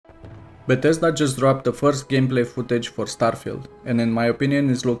Bethesda just dropped the first gameplay footage for Starfield, and in my opinion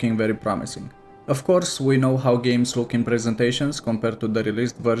is looking very promising. Of course, we know how games look in presentations compared to the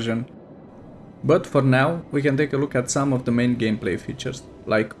released version, but for now, we can take a look at some of the main gameplay features,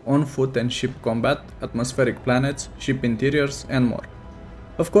 like on-foot and ship combat, atmospheric planets, ship interiors, and more.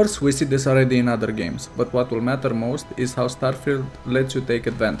 Of course, we see this already in other games, but what will matter most is how Starfield lets you take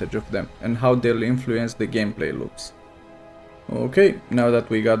advantage of them, and how they'll influence the gameplay loops. Okay, now that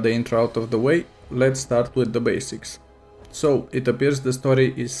we got the intro out of the way, let's start with the basics. So, it appears the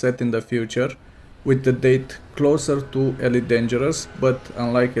story is set in the future, with the date closer to Elite Dangerous, but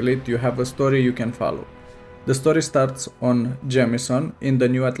unlike Elite you have a story you can follow. The story starts on Jamison in the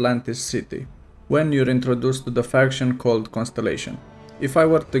New Atlantis city, when you're introduced to the faction called Constellation. If I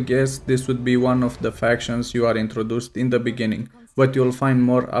were to guess, this would be one of the factions you are introduced in the beginning, but you'll find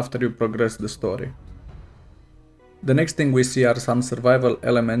more after you progress the story. The next thing we see are some survival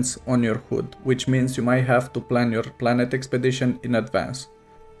elements on your HUD, which means you might have to plan your planet expedition in advance.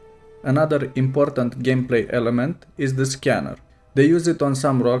 Another important gameplay element is the scanner. They use it on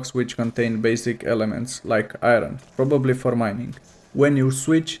some rocks which contain basic elements, like iron, probably for mining. When you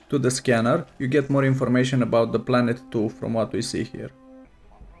switch to the scanner, you get more information about the planet too, from what we see here.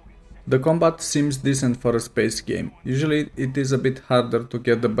 The combat seems decent for a space game. Usually it is a bit harder to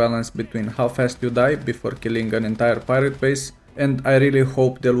get the balance between how fast you die before killing an entire pirate base, and I really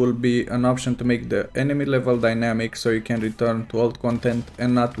hope there will be an option to make the enemy level dynamic so you can return to old content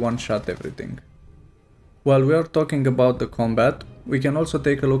and not one-shot everything. While we are talking about the combat, we can also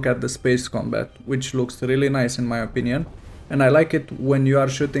take a look at the space combat, which looks really nice in my opinion, and I like it when you are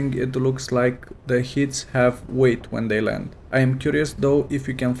shooting. It looks like the hits have weight when they land. I am curious though if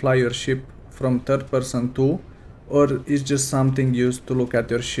you can fly your ship from third person too, or is just something used to look at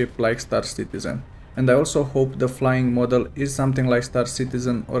your ship like Star Citizen. And I also hope the flying model is something like Star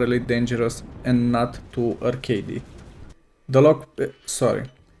Citizen or Elite Dangerous and not too arcadey.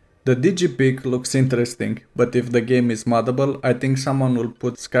 The digipick looks interesting, but if the game is moddable, I think someone will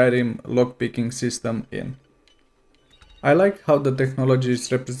put Skyrim lockpicking system in. I like how the technology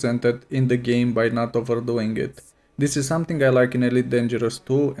is represented in the game by not overdoing it. This is something I like in Elite Dangerous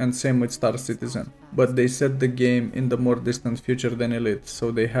 2 and same with Star Citizen, but they set the game in the more distant future than Elite,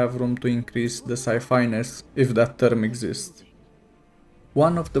 so they have room to increase the sci-fi-ness, if that term exists.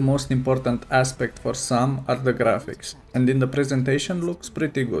 One of the most important aspects for some are the graphics, and in the presentation looks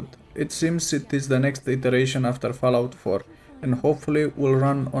pretty good. It seems it is the next iteration after Fallout 4, and hopefully will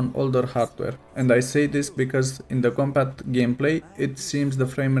run on older hardware. And I say this because in the combat gameplay, it seems the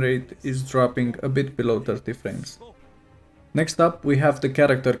frame rate is dropping a bit below 30 frames. Next up we have the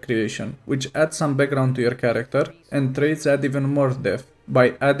character creation, which adds some background to your character, and traits add even more depth,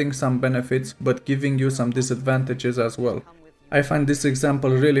 by adding some benefits but giving you some disadvantages as well. I find this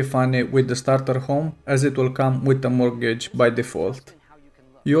example really funny with the starter home, as it will come with a mortgage by default.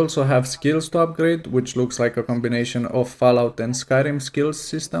 You also have skills to upgrade, which looks like a combination of Fallout and Skyrim skills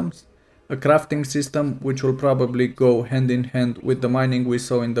systems, a crafting system which will probably go hand in hand with the mining we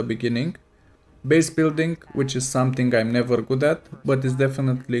saw in the beginning, base building, which is something I'm never good at, but is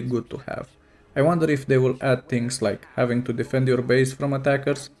definitely good to have. I wonder if they will add things like having to defend your base from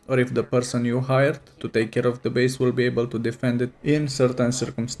attackers, or if the person you hired to take care of the base will be able to defend it in certain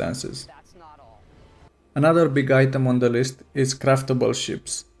circumstances. Another big item on the list is craftable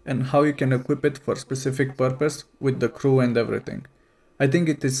ships, and how you can equip it for specific purpose with the crew and everything. I think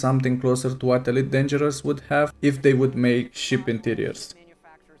it is something closer to what Elite Dangerous would have if they would make ship interiors.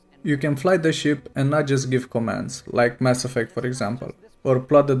 You can fly the ship and not just give commands, like Mass Effect for example, or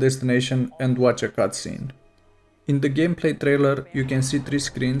plot the destination and watch a cutscene. In the gameplay trailer you can see 3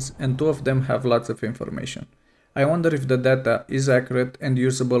 screens and 2 of them have lots of information. I wonder if the data is accurate and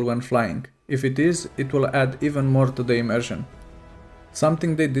usable when flying. If it is, it will add even more to the immersion.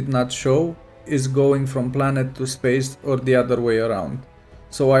 Something they did not show is going from planet to space or the other way around.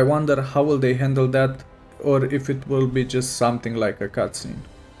 So I wonder how will they handle that, or if it will be just something like a cutscene.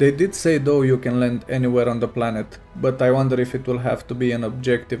 They did say though you can land anywhere on the planet, but I wonder if it will have to be an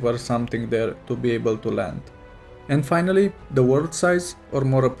objective or something there to be able to land. And finally, the world size, or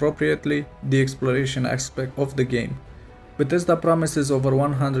more appropriately, the exploration aspect of the game. Bethesda promises over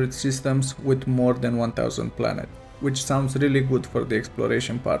 100 systems with more than 1000 planets, which sounds really good for the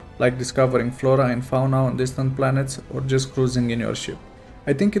exploration part, like discovering flora and fauna on distant planets or just cruising in your ship.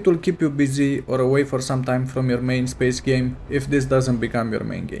 I think it will keep you busy or away for some time from your main space game if this doesn't become your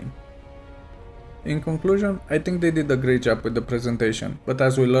main game. In conclusion, I think they did a great job with the presentation, but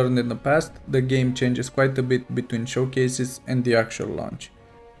as we learned in the past, the game changes quite a bit between showcases and the actual launch.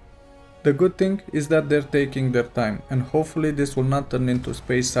 The good thing is that they're taking their time, and hopefully this will not turn into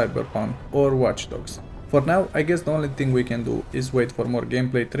Space Cyberpunk or Watch Dogs. For now, I guess the only thing we can do is wait for more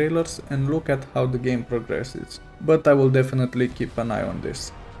gameplay trailers and look at how the game progresses, but I will definitely keep an eye on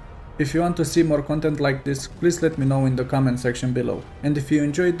this. If you want to see more content like this, please let me know in the comment section below, and if you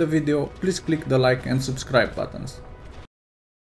enjoyed the video, please click the like and subscribe buttons.